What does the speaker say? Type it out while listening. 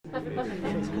We're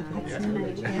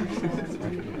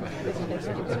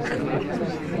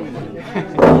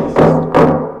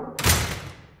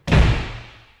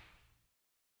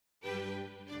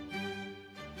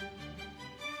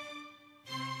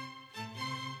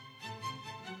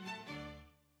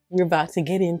about to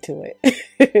get into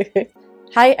it.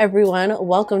 Hi everyone,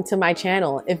 welcome to my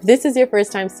channel. If this is your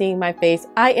first time seeing my face,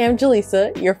 I am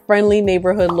Jaleesa, your friendly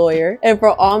neighborhood lawyer. And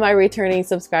for all my returning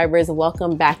subscribers,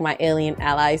 welcome back my alien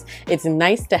allies. It's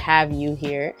nice to have you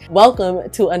here. Welcome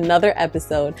to another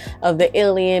episode of the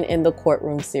Alien in the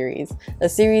Courtroom series, a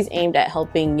series aimed at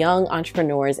helping young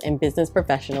entrepreneurs and business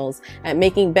professionals at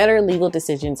making better legal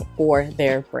decisions for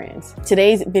their brands.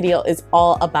 Today's video is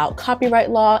all about copyright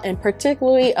law and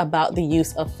particularly about the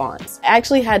use of fonts. I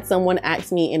actually had someone ask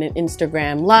me in an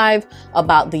Instagram live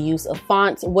about the use of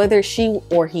fonts, whether she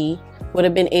or he would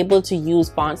have been able to use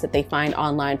fonts that they find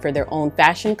online for their own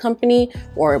fashion company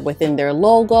or within their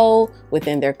logo,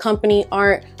 within their company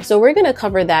art. So we're going to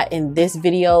cover that in this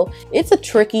video. It's a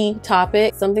tricky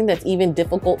topic, something that's even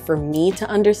difficult for me to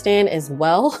understand as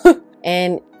well.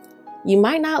 And you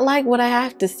might not like what I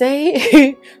have to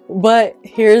say, but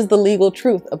here's the legal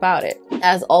truth about it.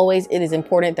 As always, it is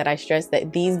important that I stress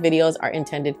that these videos are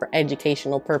intended for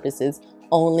educational purposes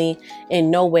only. In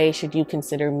no way should you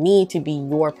consider me to be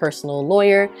your personal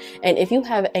lawyer. And if you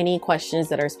have any questions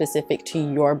that are specific to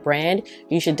your brand,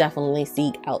 you should definitely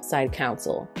seek outside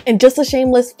counsel. And just a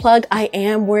shameless plug, I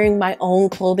am wearing my own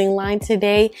clothing line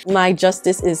today. My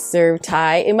Justice is Served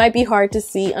tie. It might be hard to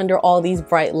see under all these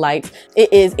bright lights.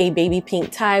 It is a baby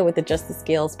pink tie with the Justice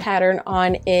Scales pattern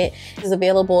on it. It is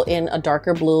available in a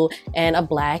darker blue and a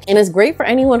black. And it's great for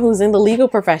anyone who's in the legal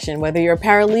profession, whether you're a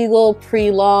paralegal,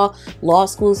 pre-law, law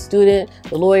school student,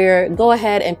 the lawyer. Go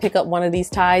ahead and pick up one of these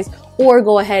ties, or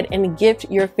go ahead and gift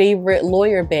your favorite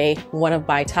lawyer bae one of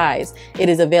my ties. It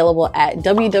is available at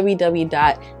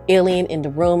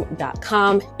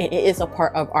www.alienindaroom.com, and it is a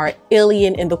part of our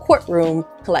Alien in the Courtroom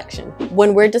collection.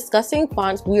 When we're discussing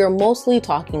fonts, we are mostly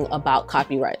talking about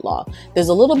copyright law. There's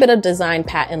a little bit of design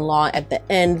patent law at the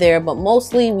end there, but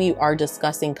mostly we are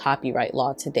discussing copyright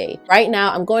law today. Right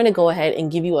now, I'm going to go ahead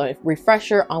and give you a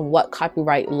refresher on what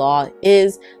copyright law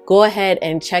is. Go ahead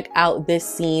and check out this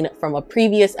scene from a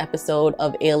previous episode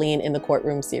of Alien in the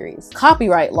Courtroom series.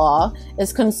 Copyright law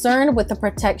is concerned with the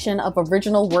protection of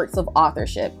original works of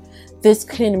authorship. This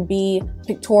can be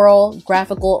pictorial,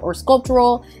 graphical, or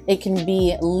sculptural. It can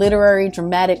be literary,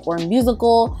 dramatic, or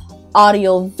musical,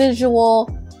 audio, visual.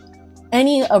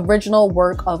 Any original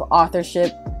work of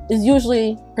authorship is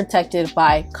usually protected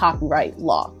by copyright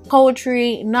law.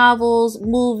 Poetry, novels,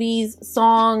 movies,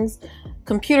 songs,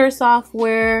 computer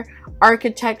software,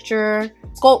 architecture.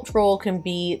 Sculptural can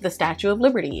be the Statue of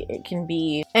Liberty. It can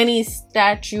be any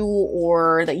statue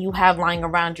or that you have lying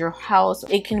around your house.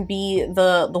 It can be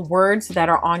the words that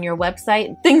are on your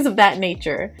website, things of that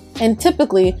nature. And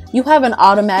typically, you have an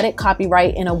automatic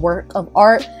copyright in a work of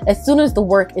art as soon as the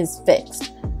work is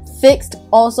fixed. Fixed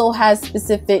also has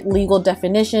specific legal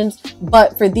definitions,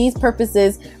 but for these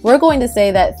purposes, we're going to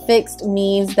say that fixed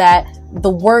means that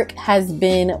the work has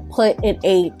been put in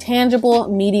a tangible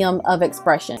medium of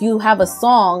expression. If you have a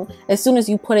song, as soon as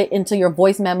you put it into your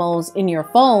voice memos in your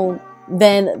phone,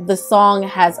 then the song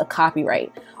has a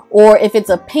copyright. Or if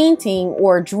it's a painting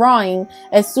or a drawing,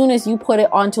 as soon as you put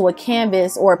it onto a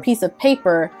canvas or a piece of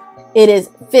paper, it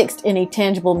is fixed in a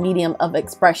tangible medium of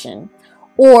expression.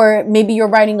 Or maybe you're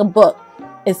writing a book.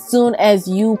 As soon as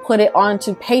you put it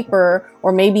onto paper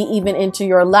or maybe even into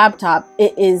your laptop,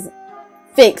 it is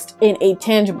fixed in a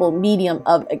tangible medium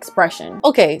of expression.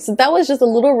 Okay, so that was just a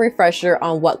little refresher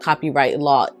on what copyright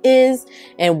law is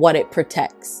and what it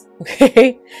protects.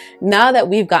 Okay, now that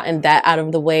we've gotten that out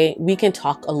of the way, we can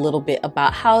talk a little bit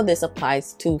about how this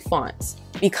applies to fonts.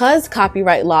 Because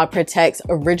copyright law protects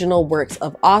original works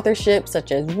of authorship,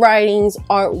 such as writings,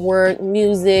 artwork,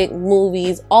 music,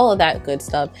 movies, all of that good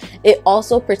stuff, it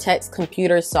also protects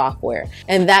computer software.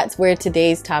 And that's where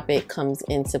today's topic comes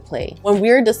into play. When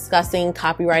we're discussing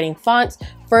copywriting fonts,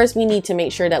 first we need to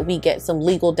make sure that we get some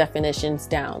legal definitions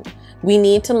down. We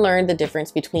need to learn the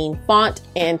difference between font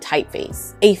and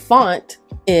typeface. A font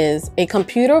is a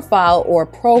computer file or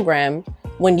program,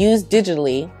 when used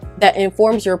digitally, that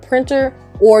informs your printer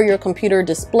or your computer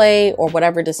display or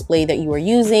whatever display that you are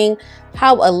using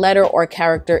how a letter or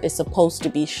character is supposed to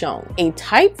be shown. A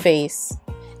typeface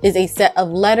is a set of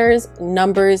letters,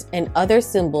 numbers, and other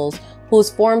symbols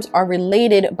whose forms are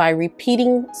related by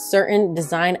repeating certain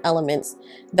design elements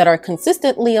that are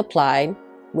consistently applied,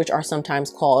 which are sometimes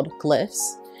called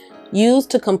glyphs, used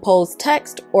to compose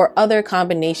text or other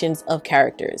combinations of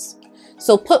characters.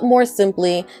 So put more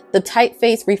simply, the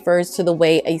typeface refers to the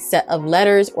way a set of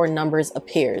letters or numbers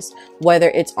appears, whether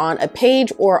it's on a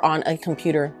page or on a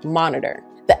computer monitor.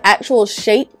 The actual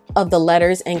shape of the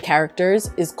letters and characters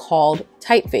is called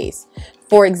typeface.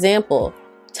 For example,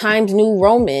 Times New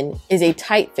Roman is a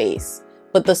typeface,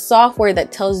 but the software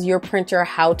that tells your printer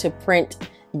how to print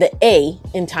the A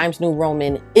in Times New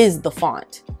Roman is the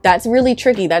font. That's really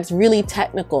tricky. That's really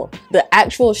technical. The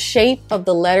actual shape of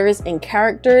the letters and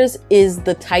characters is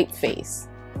the typeface.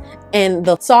 And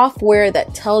the software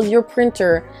that tells your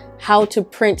printer how to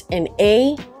print an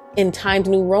A in Times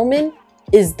New Roman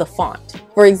is the font.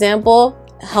 For example,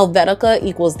 Helvetica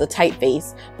equals the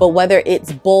typeface, but whether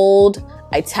it's bold,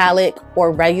 italic,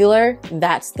 or regular,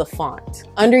 that's the font.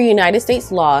 Under United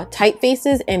States law,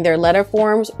 typefaces and their letter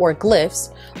forms or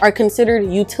glyphs are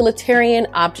considered utilitarian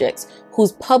objects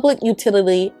whose public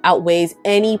utility outweighs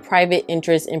any private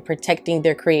interest in protecting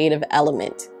their creative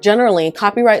element. Generally,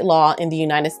 copyright law in the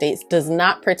United States does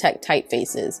not protect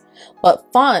typefaces, but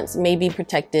fonts may be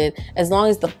protected as long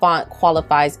as the font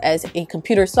qualifies as a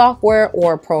computer software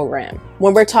or program.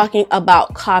 When we're talking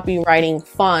about copywriting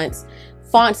fonts,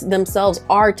 fonts themselves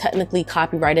are technically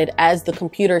copyrighted as the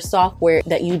computer software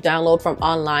that you download from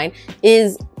online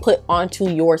is put onto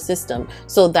your system.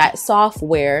 So that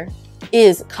software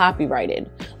is copyrighted,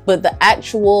 but the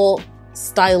actual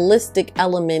stylistic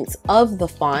elements of the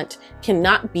font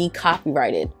cannot be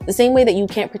copyrighted. The same way that you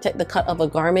can't protect the cut of a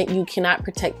garment, you cannot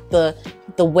protect the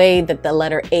way that the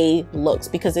letter A looks,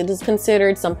 because it is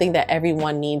considered something that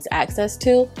everyone needs access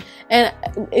to. And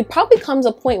it probably comes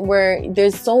a point where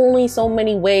there's only so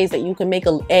many ways that you can make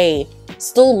an A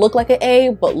still look like an A,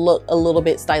 but look a little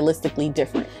bit stylistically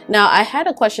different. Now, I had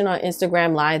a question on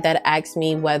Instagram Live that asked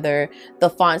me whether the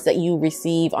fonts that you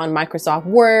receive on Microsoft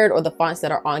Word or the fonts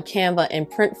that are on Canva and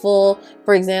Printful,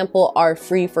 for example, are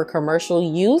free for commercial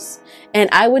use. And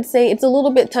I would say it's a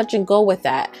little bit touch and go with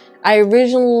that. I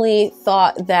originally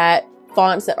thought that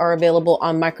fonts that are available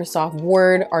on Microsoft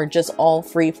Word are just all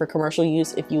free for commercial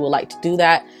use if you would like to do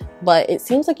that. But it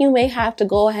seems like you may have to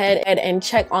go ahead and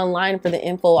check online for the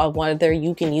info of whether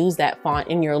you can use that font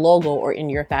in your logo or in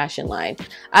your fashion line.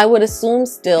 I would assume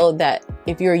still that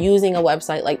if you're using a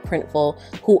website like Printful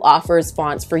who offers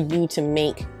fonts for you to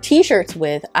make t-shirts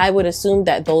with, I would assume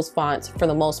that those fonts for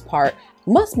the most part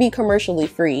must be commercially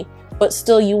free, but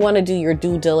still you want to do your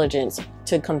due diligence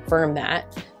to confirm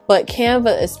that. But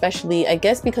Canva especially, I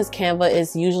guess because Canva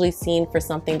is usually seen for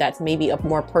something that's maybe of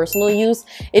more personal use,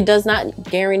 it does not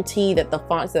guarantee that the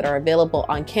fonts that are available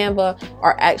on Canva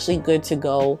are actually good to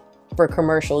go for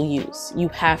commercial use. You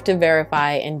have to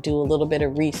verify and do a little bit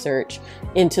of research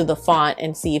into the font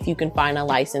and see if you can find a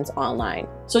license online.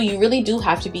 So you really do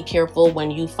have to be careful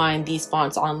when you find these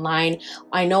fonts online.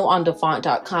 I know on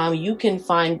dafont.com you can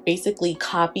find basically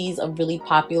copies of really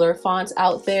popular fonts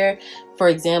out there. For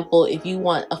example, if you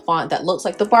want a font that looks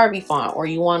like the Barbie font, or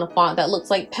you want a font that looks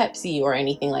like Pepsi or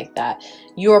anything like that,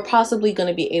 you're possibly going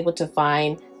to be able to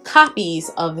find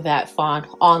copies of that font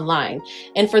online.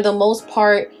 And for the most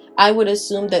part, I would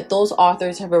assume that those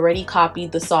authors have already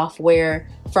copied the software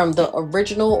from the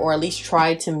original, or at least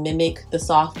tried to mimic the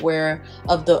software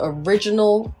of the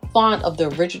original font of the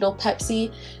original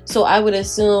Pepsi. So I would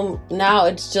assume now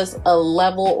it's just a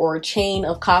level or a chain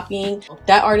of copying.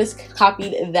 That artist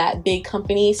copied that big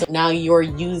company, so now you're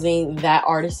using that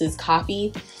artist's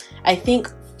copy. I think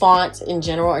fonts in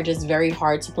general are just very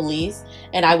hard to police,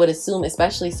 and I would assume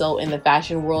especially so in the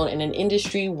fashion world, in an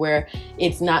industry where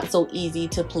it's not so easy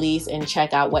to police and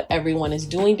check out what everyone is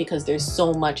doing because there's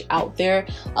so much out there.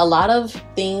 A lot of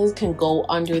things can go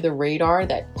under the radar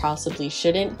that possibly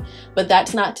shouldn't, but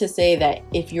that's not to say that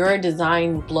if your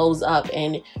design blows up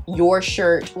and your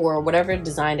shirt or whatever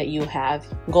design that you have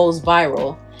goes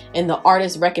viral and the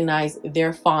artist recognize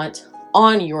their font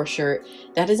on your shirt,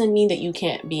 that doesn't mean that you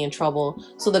can't be in trouble.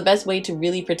 So the best way to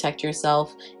really protect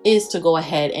yourself is to go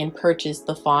ahead and purchase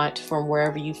the font from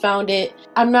wherever you found it.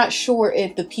 I'm not sure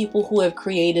if the people who have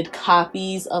created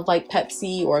copies of like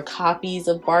Pepsi or copies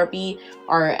of Barbie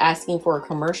are asking for a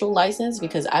commercial license,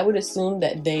 because I would assume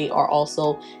that they are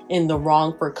also in the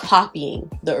wrong for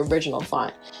copying the original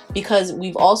font. Because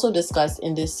we've also discussed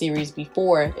in this series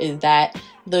before is that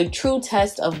the true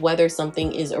test of whether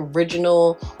something is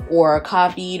original or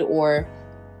copied, or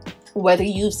whether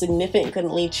you've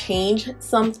significantly changed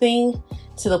something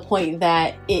to the point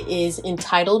that it is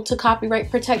entitled to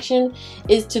copyright protection,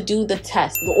 is to do the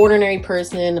test, the ordinary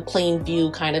person, the plain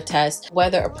view kind of test,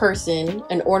 whether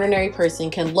an ordinary person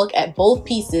can look at both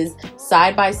pieces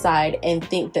side by side and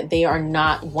think that they are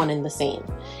not one and the same.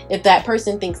 If that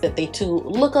person thinks that they two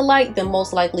look alike, then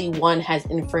most likely one has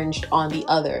infringed on the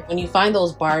other. When you find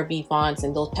those Barbie fonts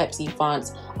and those Pepsi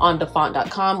fonts on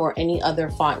dafont.com or any other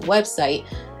font website,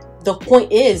 the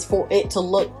point is for it to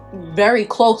look very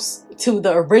close to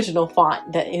the original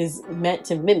font that is meant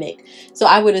to mimic. So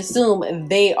I would assume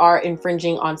they are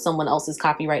infringing on someone else's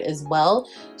copyright as well.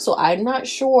 So I'm not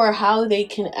sure how they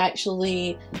can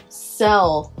actually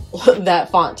sell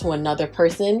that font to another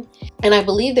person. And I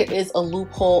believe there is a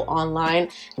loophole online.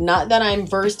 Not that I'm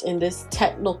versed in this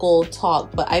technical talk,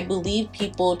 but I believe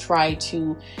people try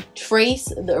to trace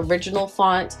the original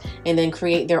font and then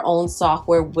create their own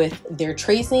software with their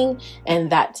tracing,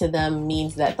 and that to them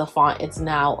means that the font is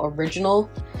now original.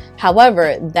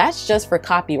 However, that's just for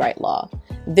copyright law.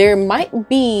 There might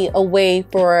be a way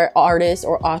for artists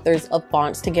or authors of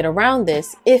fonts to get around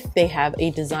this if they have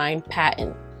a design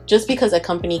patent. Just because a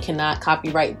company cannot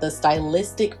copyright the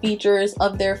stylistic features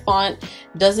of their font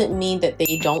doesn't mean that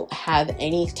they don't have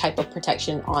any type of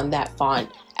protection on that font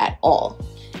at all.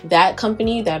 That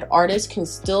company, that artist, can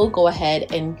still go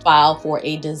ahead and file for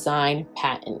a design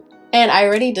patent. And I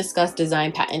already discussed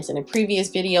design patents in a previous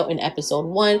video in episode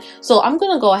 1, so I'm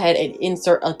going to go ahead and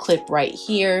insert a clip right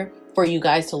here for you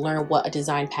guys to learn what a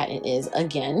design patent is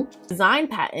again. Design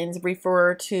patents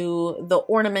refer to the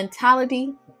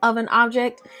ornamentality of an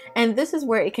object, and this is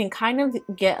where it can kind of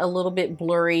get a little bit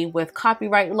blurry with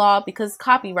copyright law, because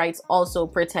copyrights also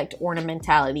protect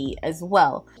ornamentality as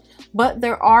well. But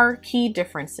there are key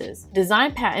differences.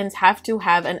 Design patents have to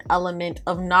have an element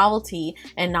of novelty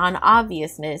and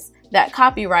non-obviousness that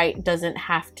copyright doesn't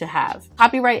have to have.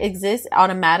 Copyright exists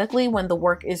automatically when the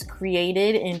work is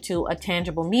created into a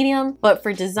tangible medium, but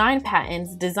for design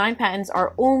patents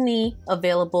are only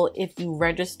available if you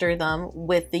register them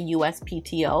with the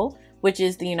USPTO, which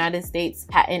is the United States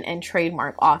Patent and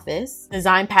Trademark Office.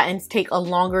 Design patents take a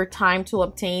longer time to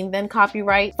obtain than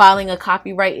copyright. Filing a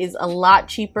copyright is a lot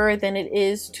cheaper than it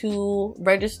is to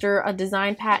register a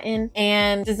design patent,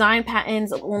 and design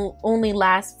patents only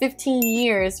last 15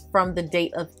 years from the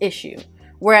date of issue,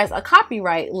 whereas a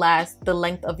copyright lasts the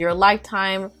length of your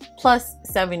lifetime plus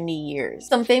 70 years.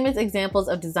 Some famous examples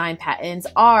of design patents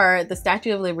are the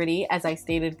Statue of Liberty, as I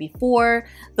stated before,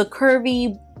 the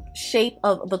curvy shape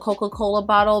of the Coca-Cola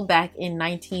bottle back in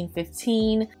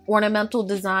 1915, ornamental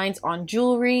designs on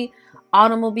jewelry,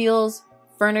 automobiles,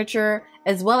 furniture,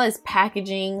 as well as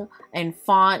packaging and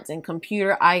fonts and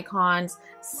computer icons.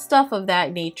 Stuff of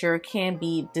that nature can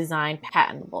be design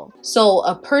patentable. So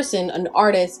a person, an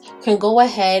artist, can go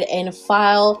ahead and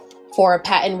file for a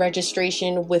patent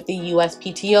registration with the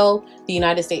USPTO, the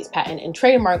United States Patent and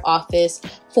Trademark Office,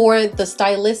 for the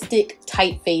stylistic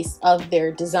typeface of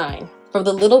their design. From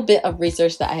the little bit of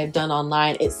research that I have done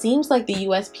online, it seems like the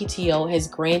USPTO has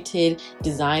granted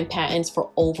design patents for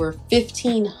over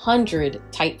 1,500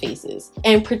 typefaces.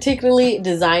 And particularly,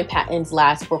 design patents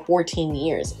last for 14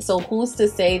 years. So who's to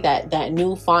say that that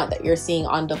new font that you're seeing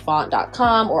on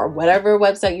dafont.com or whatever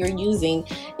website you're using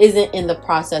isn't in the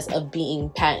process of being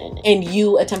patented? And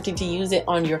you attempting to use it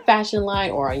on your fashion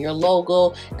line or on your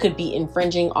logo could be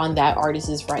infringing on that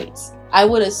artist's rights. I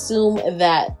would assume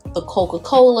that the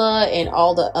Coca-Cola and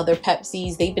all the other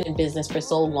Pepsis, they've been in business for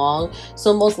so long,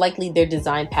 so most likely their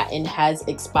design patent has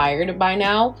expired by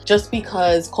now. Just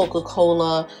because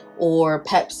Coca-Cola or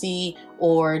Pepsi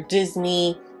or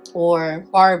Disney or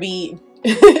Barbie,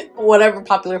 whatever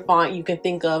popular font you can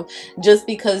think of, just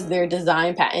because their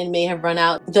design patent may have run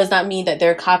out does not mean that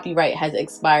their copyright has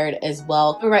expired as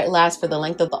well. Copyright lasts for the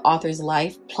length of the author's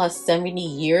life plus 70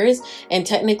 years, and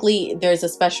technically there's a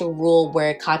special rule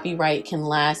where copyright can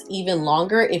last even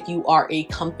longer if you are a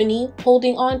company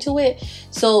holding on to it.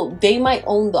 So they might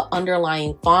own the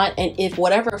underlying font, and if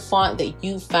whatever font that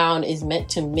you found is meant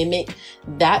to mimic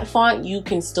that font, you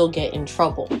can still get in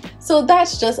trouble. So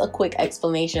that's just a quick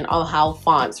explanation of how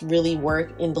fonts really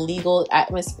work in the legal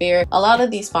atmosphere. A lot of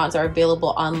these fonts are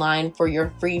available online for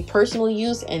your free personal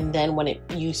use, and then when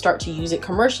you start to use it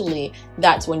commercially,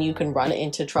 that's when you can run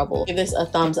into trouble. Give this a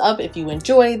thumbs up if you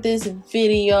enjoyed this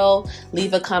video.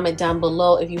 Leave a comment down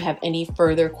below if you have any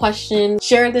further questions.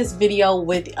 Share this video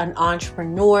with an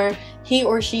entrepreneur. He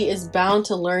or she is bound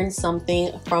to learn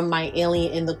something from my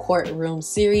Alien in the Courtroom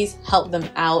series. Help them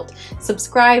out.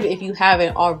 Subscribe if you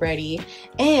haven't already,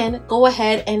 and go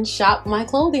ahead and shop my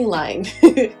clothing line.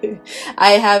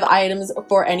 I have items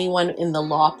for anyone in the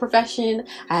law profession.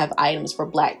 I have items for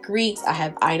Black Greeks. I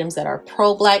have items that are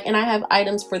pro-Black, and I have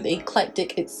items for the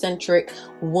eclectic, eccentric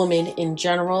woman in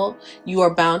general. You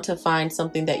are bound to find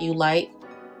something that you like,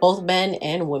 both men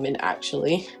and women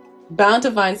actually. Bound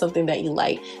to find something that you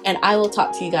like, and I will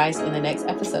talk to you guys in the next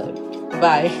episode.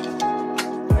 Bye.